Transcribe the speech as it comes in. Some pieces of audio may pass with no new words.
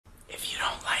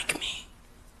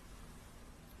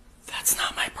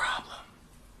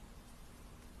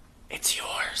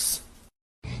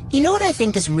You know what I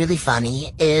think is really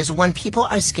funny is when people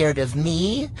are scared of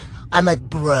me, I'm like,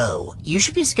 bro, you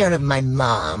should be scared of my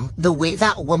mom. The way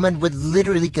that woman would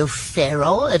literally go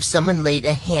feral if someone laid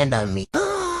a hand on me.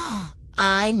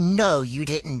 I know you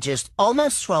didn't just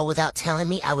almost swirl without telling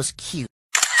me I was cute.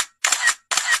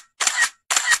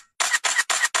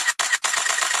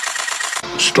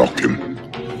 Stalk him,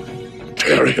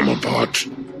 tear him apart,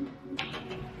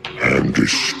 and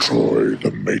destroy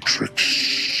the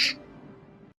Matrix.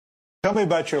 Tell me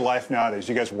about your life nowadays.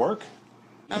 You guys work?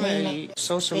 I'm a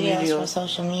social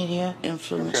media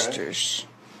influencers. Okay.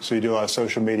 So you do a lot of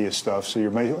social media stuff. So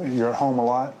you're at home a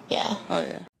lot? Yeah. Oh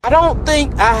yeah. I don't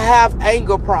think I have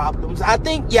anger problems. I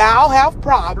think y'all have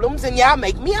problems and y'all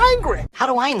make me angry. How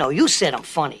do I know? You said I'm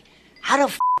funny. How the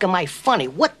f am I funny?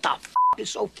 What the f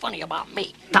is so funny about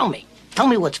me? Tell me. Tell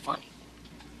me what's funny.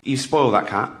 You spoil that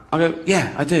cat? I go,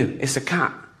 yeah, I do. It's a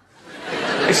cat.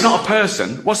 It's not a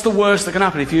person. What's the worst that can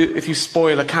happen if you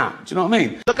spoil a cat? Do you know what I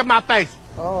mean? Look at my face.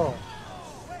 Oh.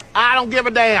 I don't give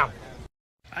a damn.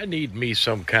 I need me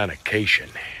some kind of cation.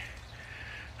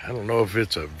 I don't know if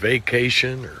it's a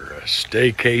vacation or a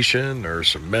staycation or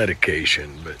some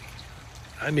medication, but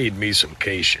I need me some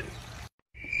cation.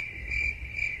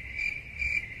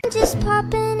 Just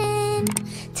popping in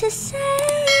to say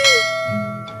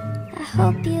I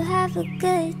hope you have a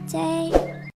good day.